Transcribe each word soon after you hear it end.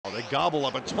They gobble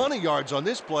up a ton of yards on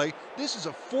this play. This is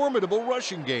a formidable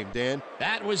rushing game, Dan.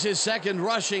 That was his second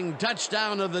rushing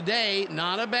touchdown of the day.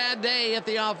 Not a bad day at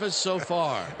the office so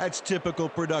far. That's typical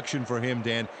production for him,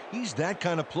 Dan. He's that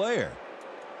kind of player.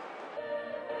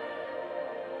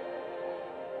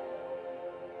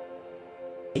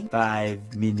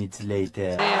 Five minutes later.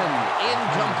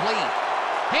 Incomplete.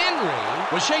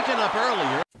 Henry was shaken up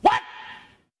earlier. What?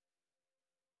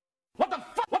 What the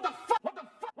fuck? What the fuck? What the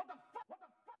fuck? What the fuck? What the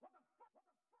fuck?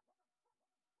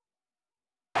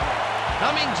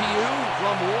 Coming to you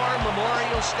from War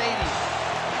Memorial Stadium.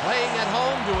 Playing at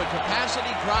home to a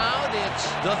capacity crowd,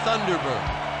 it's the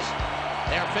Thunderbirds.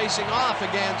 They're facing off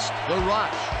against the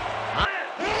Rush.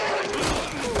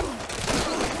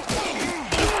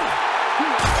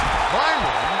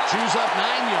 Barnum chews up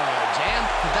 9 yards, and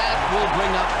that will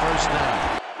bring up first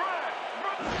down.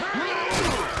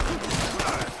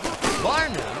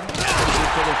 Barnum does it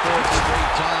for the fourth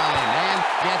straight time and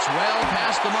gets well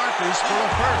past the markers for a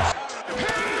first.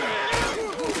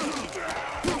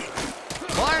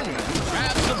 Barnum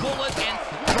grabs the bullet and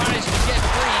tries to get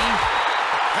free.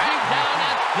 Dragged down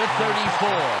at the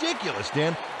 34. Ridiculous,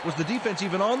 Dan. Was the defense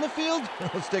even on the field?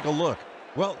 Let's take a look.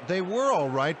 Well, they were all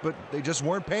right, but they just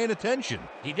weren't paying attention.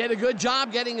 He did a good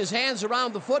job getting his hands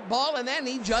around the football, and then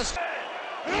he just...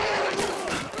 catches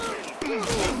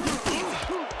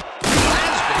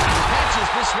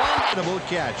this one. Incredible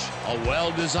catch. A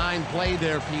well-designed play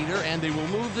there, Peter, and they will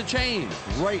move the chain.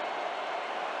 Right.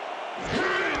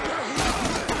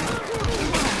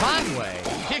 Conway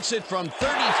kicks it from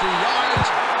 33 yards.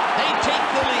 They take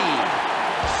the lead.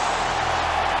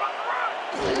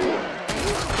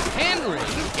 Henry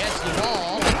gets the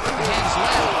ball. Hands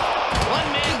left. One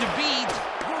man to beat.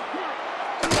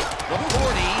 The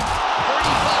 40,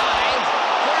 35,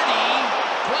 30,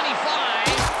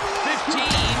 25, 15,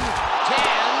 10,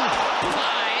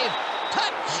 5.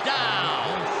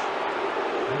 Touchdown.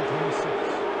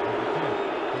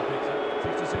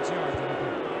 56 yards.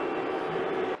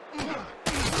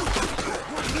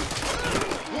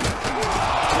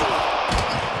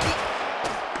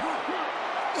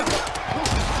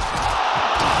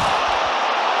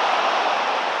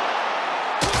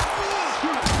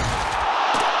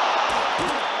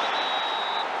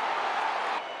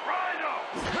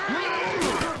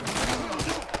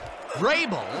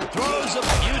 Vrabel throws a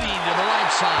beauty to the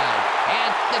right side,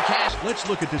 and the catch. Let's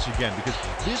look at this again, because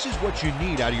this is what you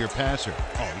need out of your passer.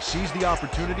 Oh, he sees the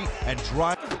opportunity and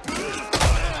drives.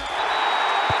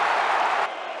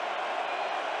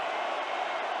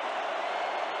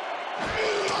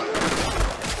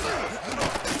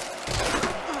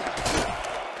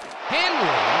 Henry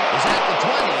is at the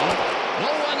 20.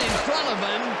 No one in front of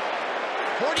him.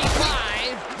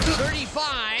 45,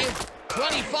 35,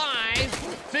 25,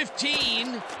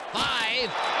 15,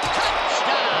 5.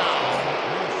 Touchdown!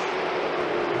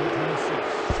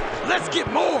 Let's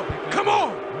get more. Come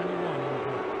on.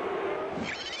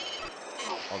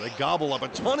 Oh, they gobble up a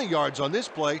ton of yards on this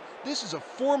play. This is a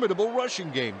formidable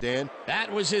rushing game, Dan. That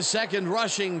was his second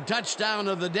rushing touchdown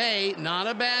of the day. Not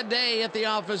a bad day at the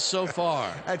office so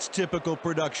far. That's typical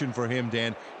production for him,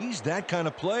 Dan. He's that kind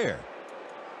of player.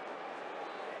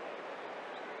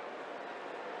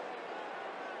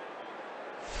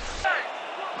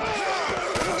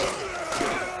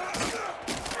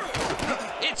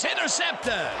 It's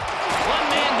intercepted. One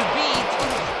man to beat.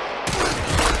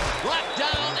 Brought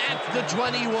down at the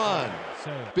 21.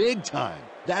 Big time.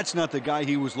 That's not the guy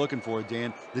he was looking for,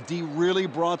 Dan. The D really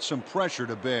brought some pressure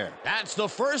to bear. That's the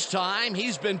first time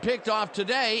he's been picked off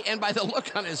today, and by the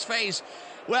look on his face,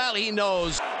 well, he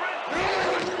knows. Baldwin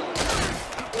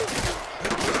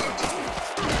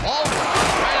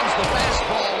grabs the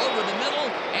fastball over the middle,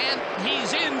 and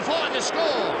he's in for the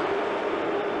score.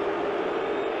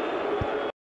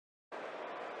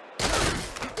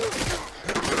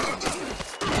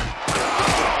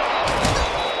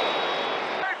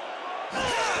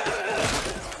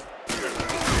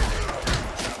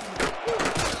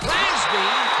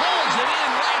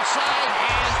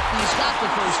 The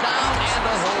first down and a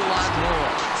whole lot more.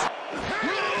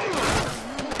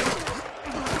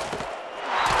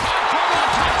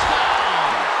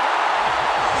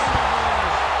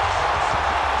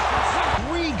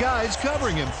 Touchdown! 3 guys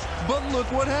covering him, but look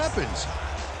what happens.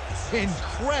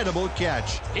 Incredible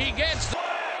catch. He gets...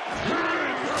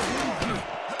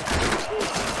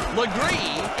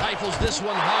 Legree rifles this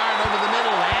one hard over the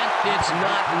middle, and it's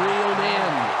not reeled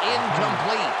in.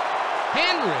 Incomplete.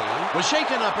 Henry was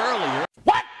shaken up earlier.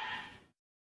 What?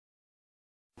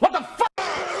 What the fuck?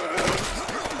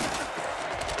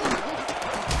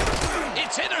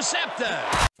 It's intercepted.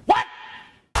 What?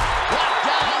 Brought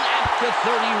down at the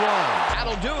 31.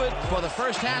 That'll do it for the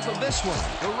first half of this one.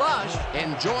 The Rush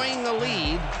enjoying the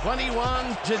lead,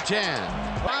 21-10.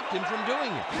 Stopped him from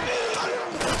doing it.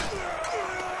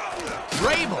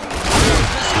 Rabel.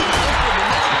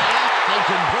 They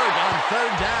convert on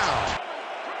third down.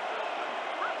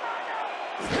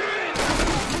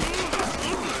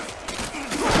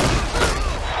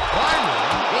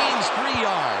 Gains 3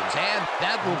 yards, and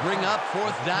that will bring up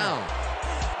fourth down.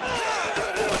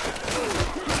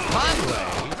 Conway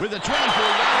with a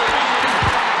 24-yard.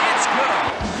 It's good.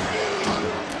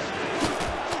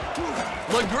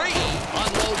 Legree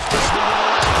unloads this one to the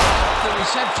left. The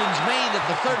reception's made at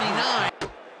the 39.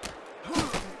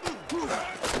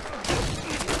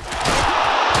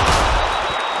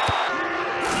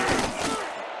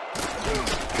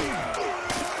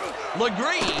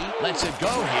 Legree lets it go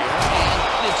here,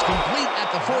 and it's complete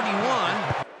at the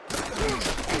 41.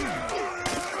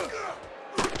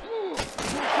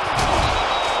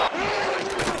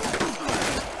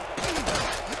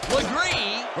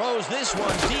 Legree throws this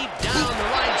one deep down the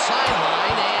right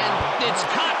sideline, and it's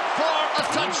caught for a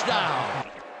touchdown.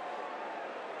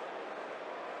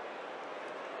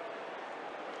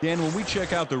 Dan, when we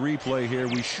check out the replay here,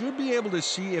 we should be able to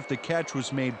see if the catch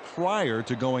was made prior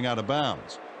to going out of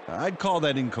bounds. I'd call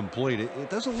that incomplete. It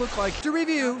doesn't look like... To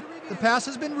review, the pass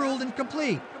has been ruled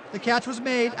incomplete. The catch was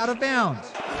made out of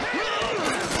bounds.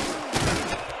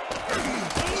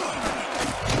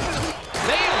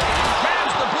 Bailey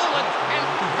grabs the bullet, and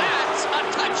that's a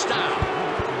touchdown.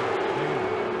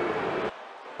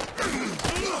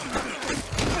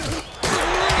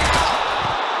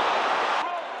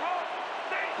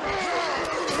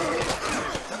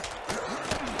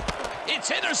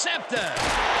 It's intercepted.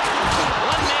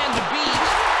 One man to beat,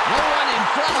 no one in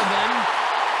front of him.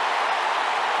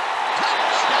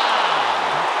 Touchdown!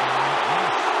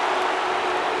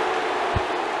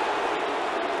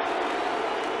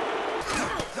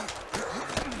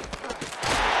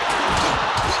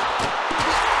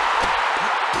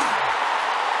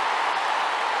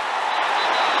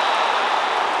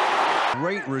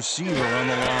 Great receiver on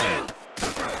the line.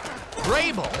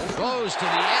 Rabel goes to the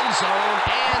end zone,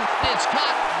 and it's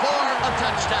caught for a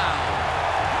touchdown.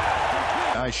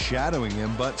 Guy shadowing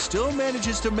him, but still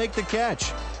manages to make the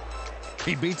catch.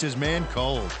 He beats his man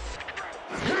cold.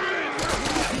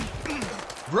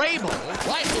 Rabel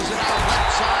rifles it out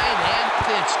left side, and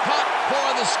it's caught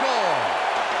for the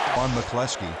score. On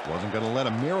McCleskey wasn't going to let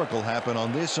a miracle happen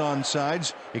on this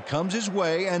onside. It comes his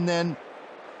way, and then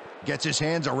gets his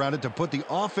hands around it to put the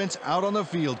offense out on the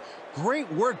field. Great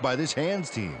work by this hands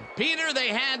team. Peter, they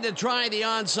had to try the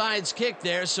onside kick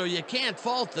there, so you can't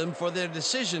fault them for their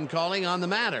decision calling on the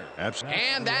matter. Absolutely.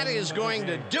 And that is going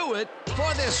to do it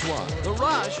for this one. The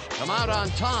Rush come out on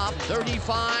top,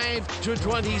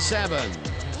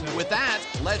 35-27. With that,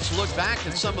 let's look back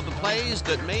at some of the plays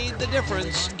that made the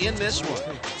difference in this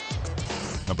one.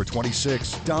 Number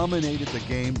 26 dominated the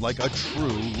game like a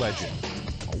true legend.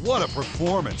 What a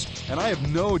performance, and I have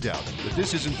no doubt that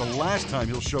this isn't the last time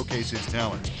he'll showcase his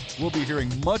talents. We'll be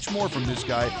hearing much more from this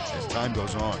guy as time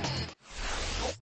goes on.